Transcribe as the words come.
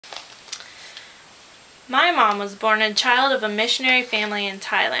My mom was born a child of a missionary family in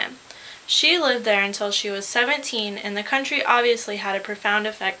Thailand. She lived there until she was 17, and the country obviously had a profound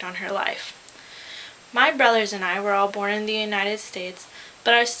effect on her life. My brothers and I were all born in the United States,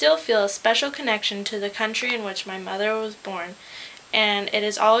 but I still feel a special connection to the country in which my mother was born, and it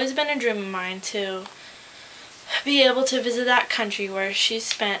has always been a dream of mine to be able to visit that country where she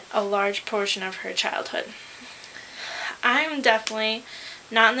spent a large portion of her childhood. I am definitely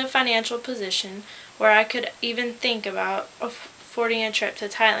not in the financial position where I could even think about affording a trip to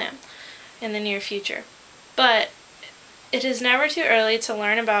Thailand in the near future, but it is never too early to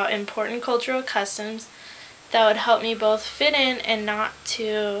learn about important cultural customs that would help me both fit in and not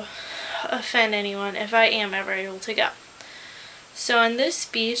to offend anyone if I am ever able to go. So in this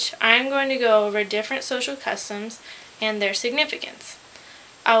speech, I am going to go over different social customs and their significance.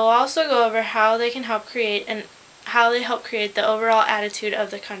 I will also go over how they help create the overall attitude of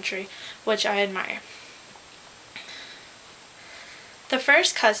the country, which I admire. The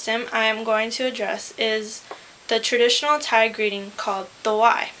first custom I am going to address is the traditional Thai greeting called the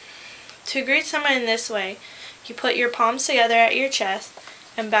Y. To greet someone in this way, you put your palms together at your chest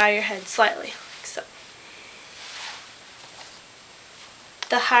and bow your head slightly, like so.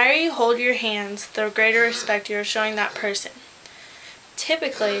 The higher you hold your hands, the greater respect you are showing that person.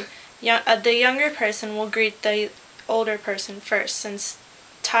 Typically, the younger person will greet the older person first, since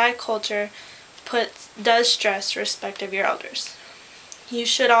Thai culture does stress respect of your elders. You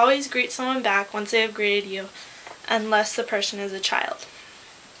should always greet someone back once they have greeted you, unless the person is a child.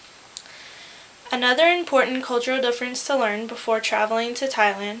 Another important cultural difference to learn before traveling to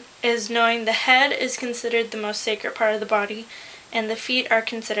Thailand is knowing the head is considered the most sacred part of the body, and the feet are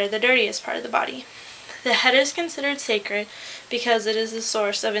considered the dirtiest part of the body. The head is considered sacred because it is the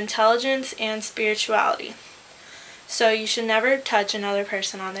source of intelligence and spirituality, so you should never touch another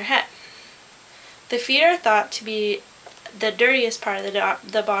person on their head. The feet are thought to be the dirtiest part of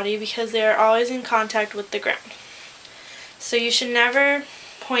the body because they are always in contact with the ground. So you should never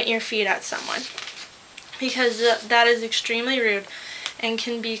point your feet at someone, because that is extremely rude and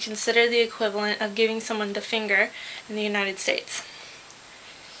can be considered the equivalent of giving someone the finger in the United States.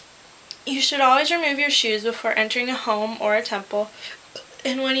 You should always remove your shoes before entering a home or a temple,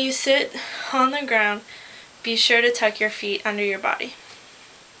 and when you sit on the ground, be sure to tuck your feet under your body.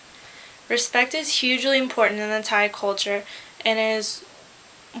 Respect is hugely important in the Thai culture and is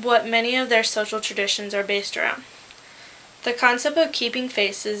what many of their social traditions are based around. The concept of keeping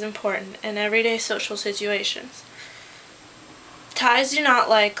face is important in everyday social situations. Thais do not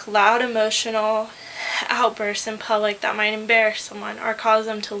like loud emotional outbursts in public that might embarrass someone or cause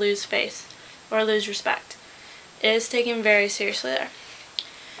them to lose face or lose respect. It is taken very seriously there.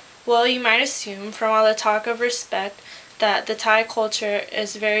 Well, you might assume from all the talk of respect that the Thai culture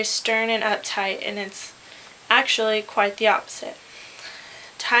is very stern and uptight, and it's actually quite the opposite.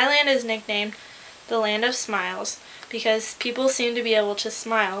 Thailand is nicknamed the land of smiles because people seem to be able to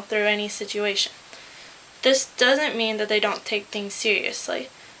smile through any situation. This doesn't mean that they don't take things seriously,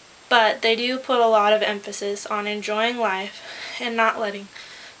 but they do put a lot of emphasis on enjoying life and not letting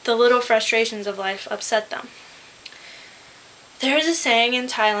the little frustrations of life upset them. There is a saying in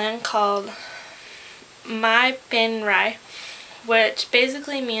Thailand called Mai Pin Rai, which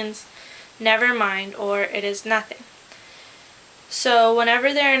basically means never mind or it is nothing. So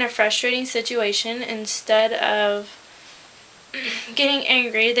whenever they're in a frustrating situation, instead of getting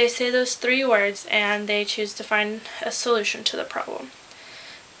angry, they say those 3 words and they choose to find a solution to the problem.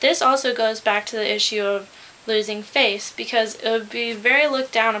 This also goes back to the issue of losing face, because it would be very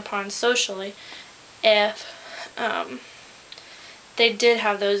looked down upon socially if they did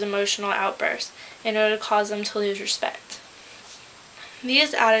have those emotional outbursts, and it would cause them to lose respect.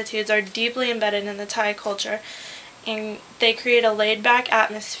 These attitudes are deeply embedded in the Thai culture, and they create a laid-back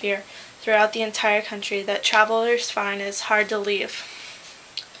atmosphere throughout the entire country that travelers find is hard to leave.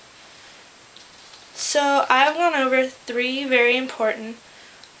 So I have gone over 3 very important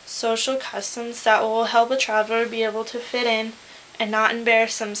social customs that will help a traveler be able to fit in and not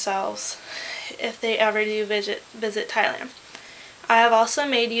embarrass themselves if they ever do visit Thailand. I have also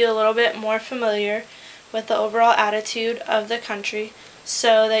made you a little bit more familiar with the overall attitude of the country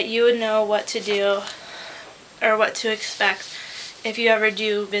so that you would know what to do or what to expect if you ever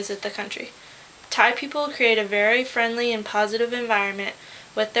do visit the country. Thai people create a very friendly and positive environment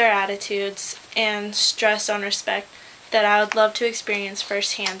with their attitudes and stress on respect that I would love to experience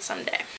firsthand someday.